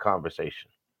involved in the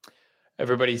conversation.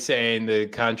 Everybody's saying the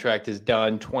contract is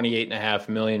done, $28.5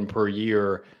 million per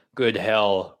year. Good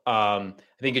hell. I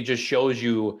think it just shows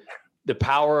you the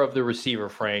power of the receiver,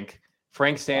 Frank.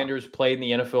 Frank Sanders played in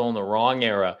the NFL in the wrong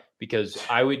era because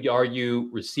I would argue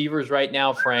receivers right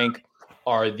now, Frank,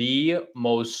 are the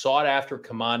most sought-after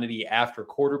commodity after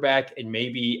quarterback and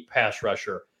maybe pass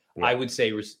rusher. Yeah. I would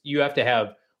say you have to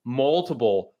have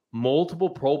multiple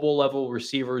Pro Bowl level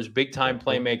receivers, big-time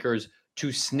playmakers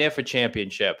to sniff a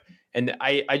championship. And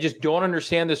I just don't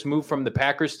understand this move from the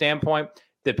Packers standpoint.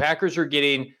 The Packers are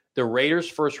getting the Raiders'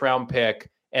 first-round pick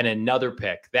and another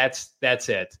pick. That's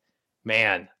it.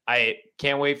 Man, I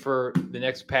can't wait for the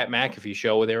next Pat McAfee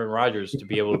show with Aaron Rodgers to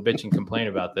be able to bitch and complain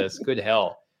about this. Good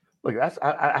hell. Look,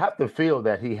 I have to feel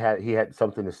that he had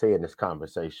something to say in this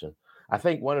conversation. I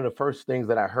think one of the first things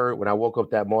that I heard when I woke up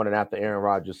that morning after Aaron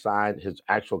Rodgers signed his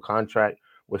actual contract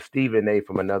was Stephen A.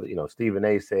 from another. Stephen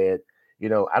A. said,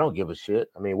 I don't give a shit.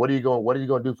 I mean, what are you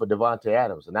going to do for Davante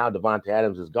Adams? And now Davante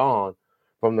Adams is gone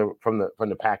from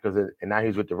the Packers, and now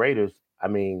he's with the Raiders. I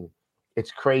mean,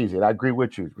 it's crazy. And I agree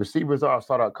with you. Receivers are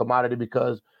sort of a commodity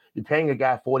because you're paying a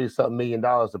guy $40-something million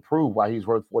to prove why he's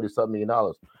worth $40-something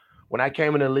million. When I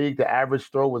came in the league, the average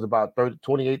throw was about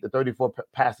 28 to 34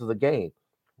 passes a game.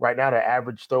 Right now, the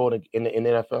average throw in the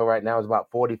NFL right now is about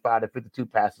 45 to 52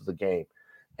 passes a game.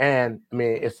 And, I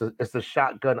mean, it's a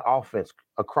shotgun offense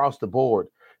across the board,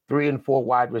 3 and 4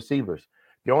 wide receivers.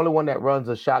 The only one that runs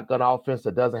a shotgun offense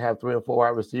that doesn't have 3 or 4 wide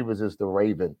receivers is the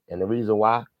Raven. And the reason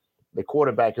why, the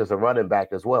quarterback is a running back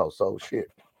as well. So shit,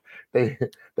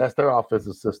 that's their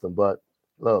offensive system. But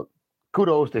look,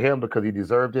 kudos to him because he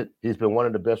deserved it. He's been one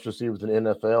of the best receivers in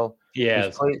the NFL.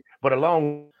 Yes. But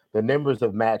along the numbers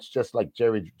have matched just like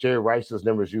Jerry Rice's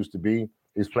numbers used to be.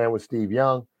 He's playing with Steve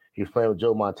Young. He's playing with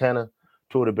Joe Montana,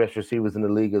 two of the best receivers in the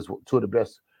league, two of the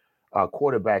best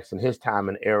quarterbacks in his time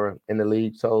and era in the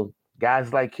league. So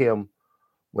guys like him,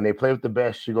 when they play with the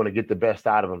best, you're going to get the best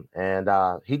out of them. And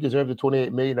he deserves the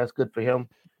 $28 million. That's good for him.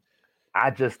 I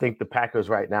just think the Packers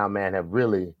right now, man, have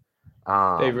really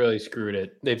they really screwed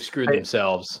it. They've screwed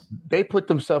themselves. They put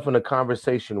themselves in a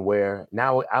conversation where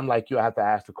now I'm like you. I have to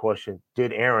ask the question: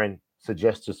 did Aaron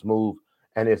suggest this move,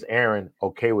 and is Aaron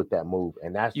okay with that move?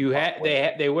 And that's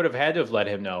they would have had to have let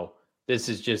him know. This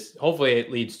is just hopefully it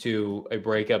leads to a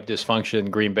breakup dysfunction in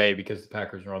Green Bay because the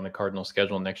Packers are on the Cardinals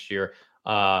schedule next year.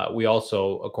 We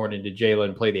also, according to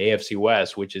Jalen, play the AFC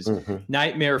West, which is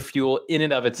nightmare fuel in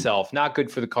and of itself. Not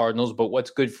good for the Cardinals, but what's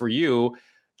good for you?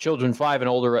 Children 5 and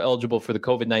older are eligible for the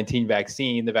COVID-19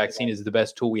 vaccine. The vaccine is the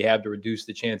best tool we have to reduce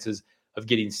the chances of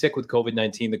getting sick with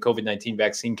COVID-19. The COVID-19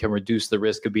 vaccine can reduce the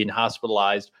risk of being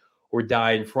hospitalized or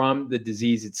dying from the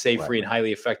disease. It's safe, free, and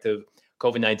highly effective.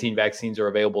 COVID-19 vaccines are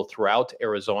available throughout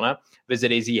Arizona.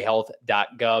 Visit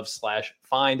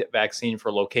azhealth.gov/find vaccine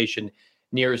for location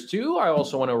nearest you. I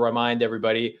also want to remind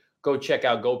everybody, go check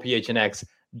out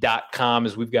gophnx.com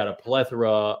as we've got a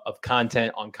plethora of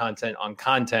content on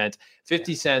content.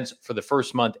 50 cents for the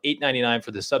first month, $8.99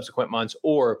 for the subsequent months,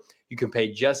 or you can pay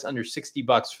just under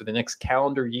 $60 for the next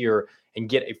calendar year and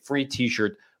get a free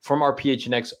t-shirt from our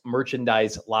PHNX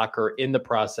merchandise locker in the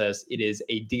process. It is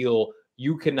a deal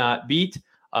you cannot beat.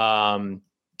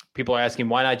 People are asking,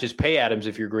 why not just pay Adams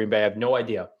if you're Green Bay? I have no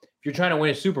idea. If you're trying to win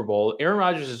a Super Bowl, Aaron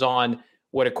Rodgers is on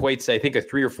what equates to, I think, a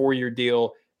 3 or 4 year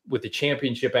deal with the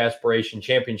championship aspiration,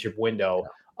 championship window.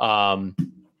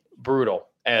 Brutal,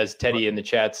 as Teddy in the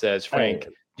chat says. Frank,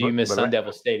 do you miss Sun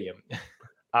Devil Stadium?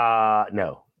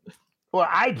 No. Well,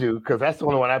 I do, because that's the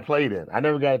only one I played in. I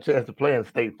never got a chance to play in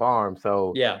State Farm,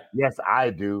 so yes, I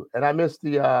do, and I miss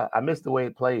the way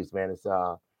it plays, man. It's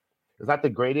not the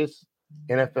greatest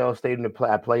NFL stadium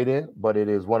I played in, but it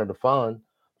is one of the fun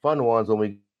ones when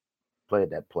we play at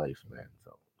that place, man.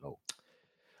 So no.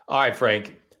 All right,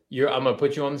 Frank. I'm going to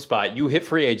put you on the spot. You hit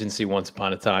free agency once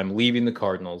upon a time, leaving the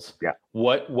Cardinals. Yeah.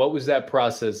 What was that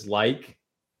process like?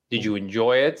 Did you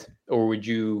enjoy it, or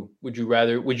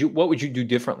what would you do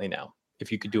differently now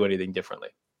if you could do anything differently?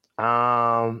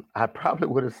 I probably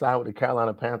would have signed with the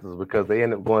Carolina Panthers because they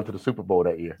ended up going to the Super Bowl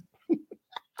that year.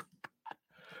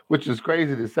 Which is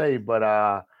crazy to say, but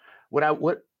I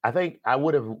think I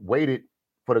would have waited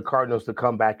for the Cardinals to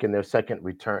come back in their second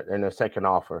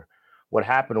offer. What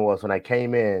happened was when I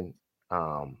came in,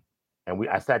 and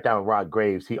I sat down with Rod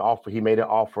Graves. He made an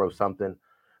offer of something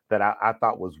that I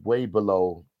thought was way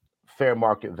below fair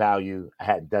market value. I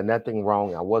had done nothing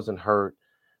wrong. I wasn't hurt.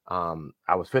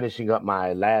 I was finishing up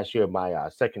my last year of my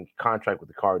second contract with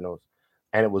the Cardinals,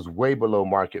 and it was way below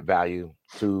market value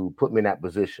to put me in that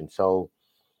position. So,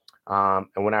 and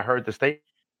when I heard the state,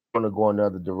 I'm going to go in the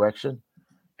other direction,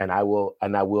 and I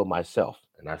will myself.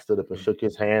 And I stood up and shook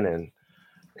his hand,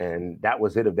 and that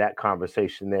was it of that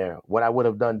conversation there. What I would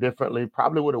have done differently,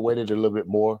 probably would have waited a little bit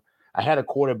more. I had a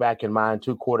quarterback in mind,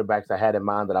 2 quarterbacks I had in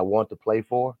mind that I want to play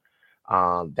for.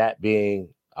 That being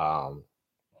Donovan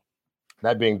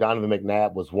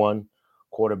McNabb was one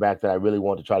quarterback that I really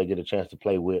wanted to try to get a chance to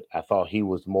play with. I thought he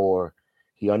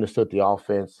understood the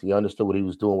offense. He understood what he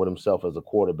was doing with himself as a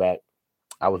quarterback.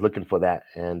 I was looking for that.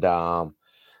 And I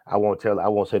won't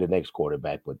say the next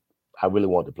quarterback, but I really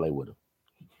wanted to play with him.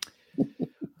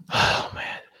 Oh,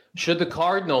 man. Should the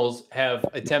Cardinals have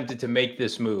attempted to make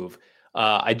this move?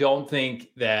 I don't think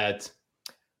that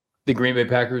the Green Bay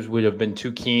Packers would have been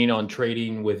too keen on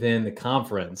trading within the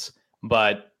conference.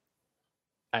 But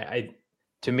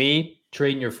to me,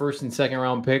 trading your first and second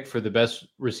round pick for the best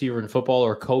receiver in football,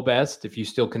 or co-best, if you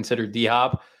still consider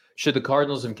D-Hop, should the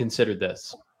Cardinals have considered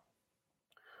this?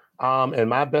 In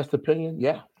my best opinion,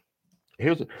 yeah.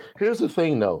 Here's the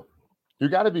thing, though. You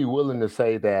got to be willing to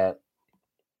say that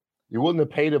you're willing to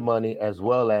pay the money as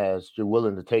well as you're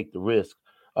willing to take the risk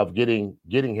of getting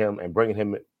him and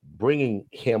bringing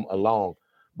him along.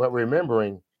 But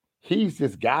remembering he's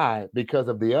this guy because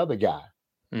of the other guy.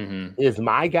 Mm-hmm. Is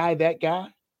my guy that guy?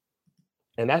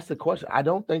 And that's the question. I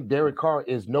don't think Derek Carr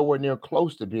is nowhere near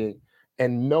close to being,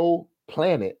 and no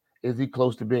planet is he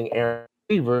close to being Aaron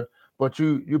Receiver. But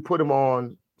you put him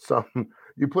on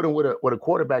you put him with a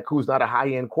quarterback who's not a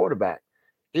high-end quarterback.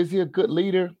 Is he a good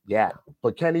leader? Yeah.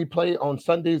 But can he play on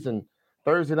Sundays and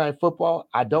Thursday Night Football,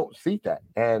 I don't see that.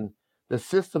 And the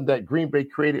system that Green Bay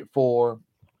created for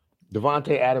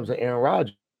Devontae Adams and Aaron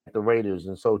Rodgers at the Raiders.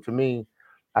 And so to me,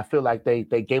 I feel like they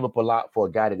gave up a lot for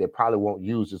a guy that they probably won't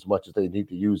use as much as they need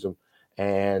to use him.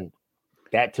 And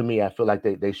that, to me, I feel like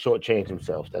they shortchanged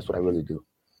themselves. That's what I really do.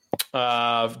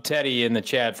 Teddy in the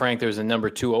chat, Frank, there's a number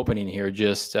 2 opening here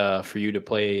just for you to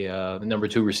play the number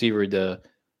 2 receiver,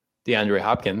 DeAndre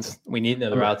Hopkins. We need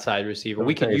another outside receiver.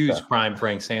 We could use prime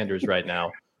Frank Sanders right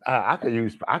now. I could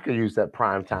use that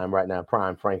prime time right now,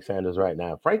 prime Frank Sanders right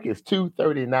now. Frank is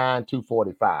 239,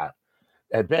 245.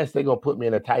 At best, they're gonna put me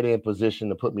in a tight end position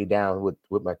to put me down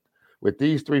with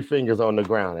these 3 fingers on the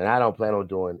ground, and I don't plan on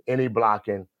doing any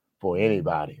blocking for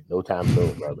anybody. No time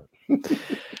soon, brother.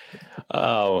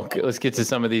 Oh, let's get to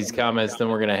some of these comments, then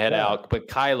we're going to head out. But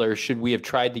Kyler, should we have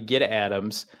tried to get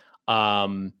Adams?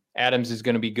 Adams is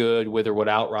going to be good with or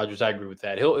without Rodgers. I agree with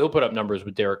that. He'll put up numbers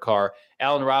with Derek Carr.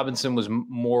 Allen Robinson was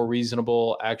more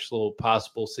reasonable, actual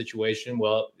possible situation.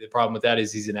 Well, the problem with that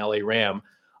is he's an LA Ram.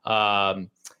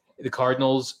 The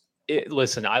Cardinals,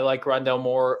 listen, I like Rondell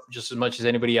Moore just as much as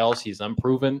anybody else. He's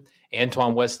unproven.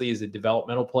 Antoine Wesley is a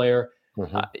developmental player.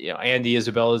 Mm-hmm. Andy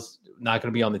Isabella is not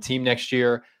going to be on the team next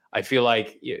year. I feel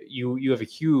like you have a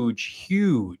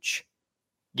huge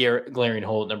glaring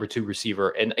hole at number 2 receiver.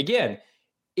 And again,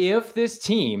 if this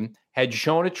team had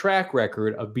shown a track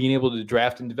record of being able to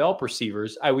draft and develop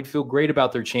receivers, I would feel great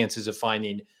about their chances of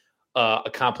finding a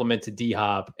complement to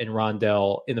D-Hop and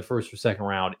Rondell in the first or second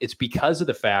round. It's because of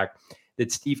the fact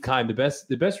that Steve Keim, the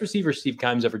best receiver Steve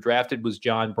Keim's ever drafted was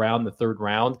John Brown, the 3rd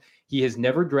round. He has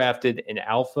never drafted an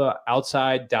alpha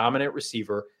outside dominant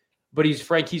receiver, but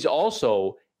he's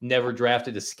also never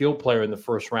drafted a skill player in the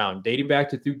first round. Dating back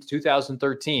to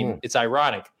 2013, It's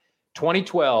ironic.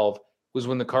 2012 was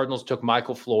when the Cardinals took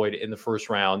Michael Floyd in the first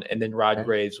round, and then Rod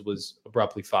Graves was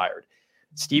abruptly fired.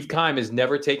 Steve Keim has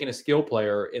never taken a skill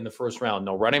player in the first round.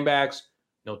 No running backs,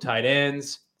 no tight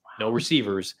ends, no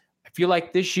receivers. I feel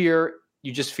like this year,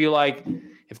 you just feel like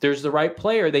if there's the right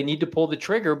player, they need to pull the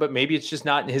trigger, but maybe it's just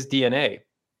not in his DNA.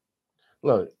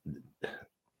 Look,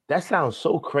 that sounds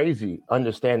so crazy,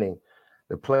 understanding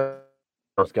the play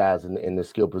those guys in the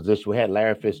skill position. We had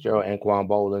Larry Fitzgerald, Anquan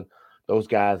Bolden, those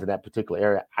guys in that particular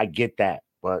area. I get that,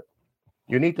 but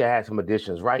you need to add some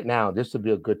additions. Right now, this would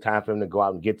be a good time for him to go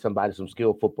out and get some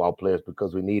skilled football players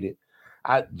because we need it.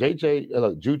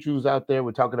 Look, Juju's out there.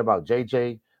 We're talking about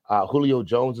JJ. Julio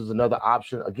Jones is another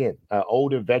option. Again, an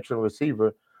older veteran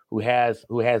receiver who has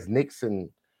nicks and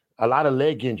a lot of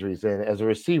leg injuries. And as a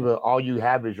receiver, all you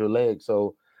have is your leg.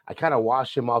 So I kind of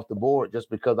wash him off the board just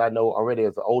because I know already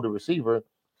as an older receiver,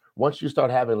 once you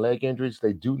start having leg injuries,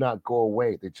 they do not go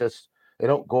away. They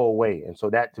don't go away. And so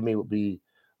that to me would be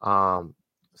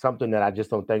something that I just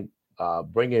don't think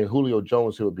bringing Julio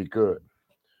Jones here would be good.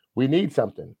 We need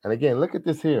something. And again, look at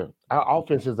this here. Our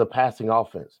offense is a passing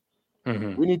offense.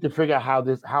 Mm-hmm. We need to figure out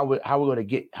how we're going to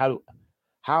get how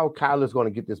Kyler's going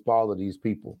to get this ball to these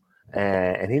people.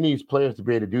 And he needs players to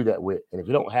be able to do that with. And if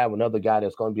you don't have another guy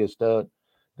that's going to be a stud,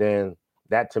 then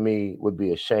that to me would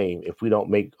be a shame if we don't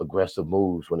make aggressive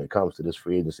moves when it comes to this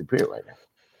free agency period right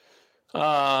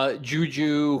now.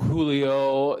 Juju,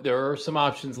 Julio, there are some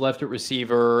options left at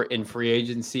receiver in free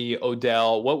agency.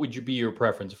 Odell, what would be your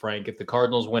preference, Frank? If the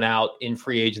Cardinals went out in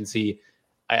free agency,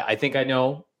 I think I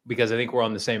know because I think we're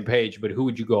on the same page, but who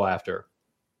would you go after?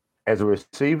 As a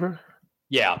receiver?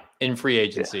 Yeah, in free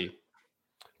agency. Yeah.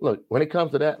 Look, when it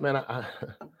comes to that, man,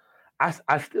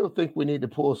 I still think we need to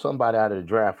pull somebody out of the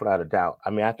draft without a doubt. I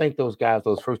mean, I think those guys,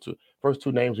 those first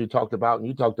two names we talked about, and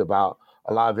you talked about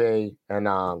Olave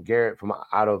and Garrett from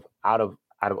out of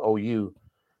OU.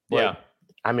 But, yeah.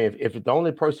 I mean, if the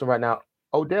only person right now,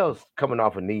 Odell's coming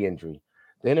off a knee injury.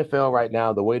 The NFL right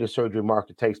now, the way the surgery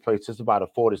market takes place, it's about a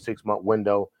 4 to 6 month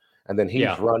window. And then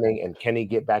he's running, and can he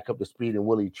get back up to speed, and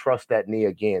will he trust that knee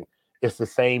again? It's the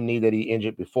same knee that he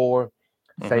injured before,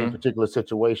 same particular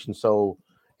situation. So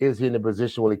is he in a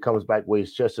position when he comes back where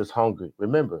he's just as hungry?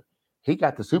 Remember, he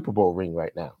got the Super Bowl ring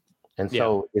right now. And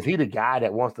so is he the guy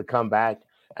that wants to come back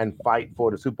and fight for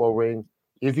the Super Bowl ring?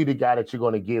 Is he the guy that you're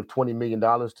going to give $20 million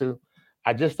to?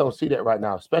 I just don't see that right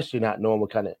now, especially not knowing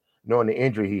knowing the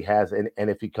injury he has and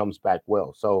if he comes back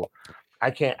well. So I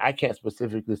can't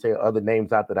specifically say other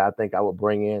names out that I think I would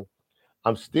bring in.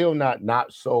 I'm still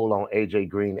not sold on AJ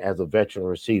Green as a veteran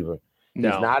receiver. No.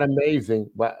 He's not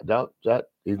amazing, but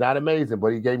he's not amazing, but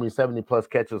he gave me 70 plus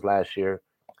catches last year.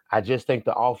 I just think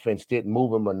the offense didn't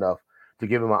move him enough to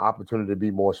give him an opportunity to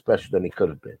be more special than he could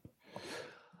have been.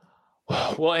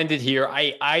 We'll end it here.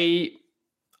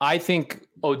 I think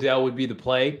Odell would be the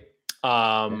play.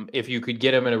 If you could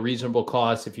get him at a reasonable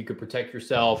cost, if you could protect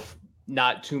yourself,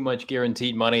 not too much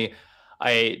guaranteed money.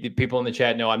 The people in the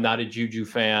chat know I'm not a Juju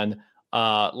fan.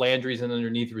 Landry's an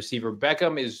underneath receiver.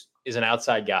 Beckham is an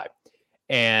outside guy.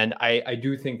 And I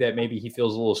do think that maybe he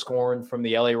feels a little scorned from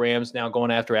the LA Rams now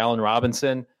going after Allen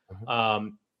Robinson.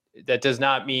 That does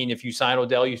not mean if you sign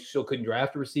Odell, you still couldn't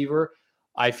draft a receiver.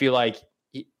 I feel like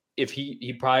if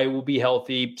he probably will be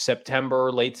healthy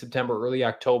September, late September, early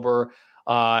October.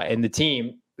 And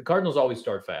the Cardinals always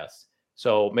start fast.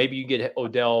 So maybe you get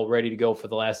Odell ready to go for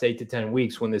the last 8 to 10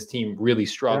 weeks when this team really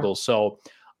struggles. Yeah. So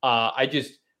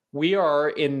we're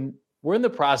in the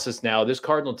process now. This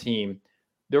Cardinal team,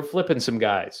 they're flipping some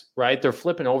guys, right? They're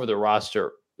flipping over the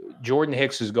roster. Jordan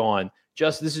Hicks is gone.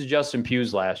 This is Justin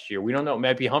Pugh's last year. We don't know. It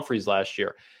might be Humphreys last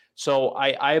year. So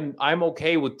I'm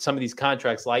okay with some of these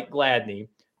contracts like Gladney,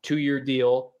 2-year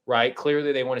deal, right?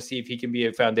 Clearly they want to see if he can be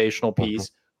a foundational piece.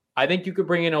 I think you could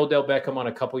bring in Odell Beckham on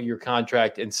a couple-year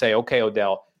contract and say, okay,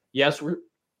 Odell, yes,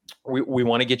 we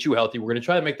want to get you healthy. We're going to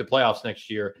try to make the playoffs next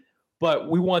year. But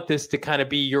we want this to kind of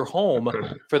be your home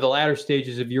for the latter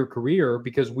stages of your career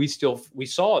because we saw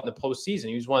it in the postseason.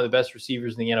 He was one of the best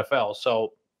receivers in the NFL.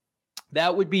 So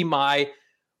that would be my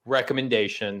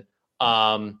recommendation.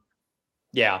 I'm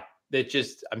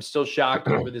still shocked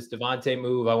over this Devontae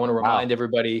move. I want to remind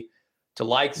everybody to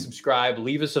like, subscribe,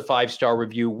 leave us a 5-star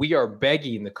review. We are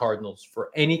begging the Cardinals for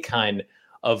any kind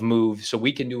of move so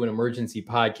we can do an emergency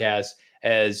podcast.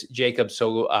 As Jacob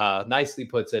so nicely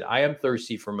puts it, I am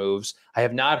thirsty for moves. I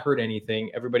have not heard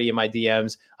anything. Everybody in my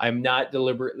DMs, I'm not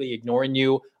deliberately ignoring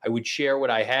you. I would share what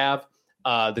I have.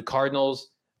 The Cardinals,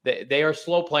 they are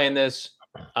slow playing this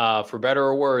for better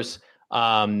or worse.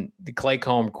 The Clay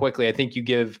Comb quickly. I think you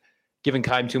giving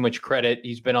Keim too much credit.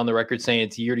 He's been on the record saying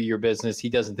it's year-to-year business. He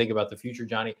doesn't think about the future,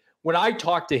 Johnny. When I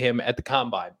talked to him at the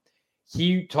Combine,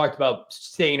 he talked about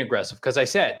staying aggressive because I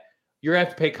said, you're going to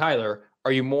have to pay Kyler.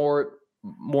 Are you more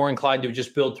inclined to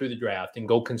just build through the draft and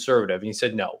go conservative? And he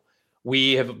said, no,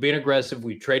 we have been aggressive.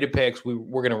 We traded picks. We're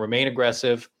going to remain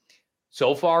aggressive.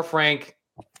 So far, Frank,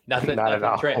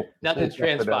 nothing's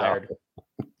transpired.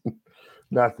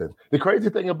 Nothing. The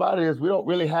crazy thing about it is we don't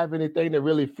really have anything to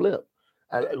really flip.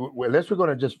 Unless we're going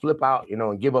to just flip out,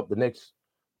 and give up the next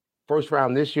first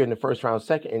round this year and the first round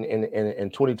second in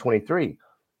 2023.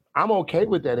 I'm okay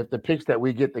with that if the picks that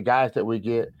we get, the guys that we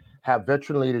get, have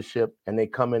veteran leadership and they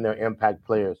come in, their impact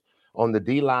players. On the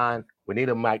D line, we need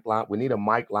a Mike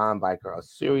linebacker, a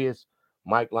serious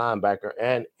Mike linebacker,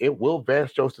 and it will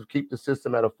Vance Joseph keep the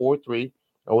system at a 4-3,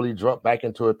 only drop back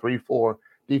into a 3-4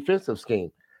 defensive scheme,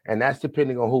 and that's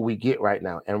depending on who we get right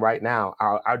now. And right now,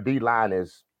 our D line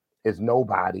is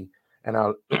nobody, and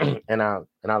our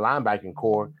linebacking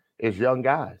core is young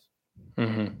guys.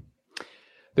 Mm-hmm.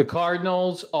 The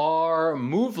Cardinals are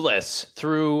moveless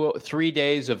through 3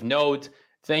 days of note.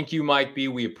 Thank you, Mike B.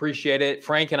 We appreciate it.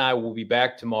 Frank and I will be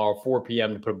back tomorrow, 4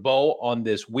 p.m. to put a bow on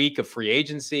this week of free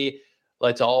agency.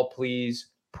 Let's all please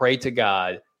pray to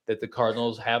God that the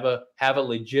Cardinals have a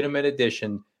legitimate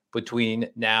addition between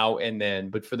now and then.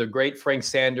 But for the great Frank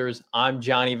Sanders, I'm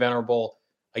Johnny Venerable.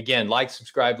 Again, like,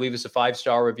 subscribe, leave us a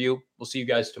 5-star review. We'll see you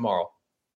guys tomorrow.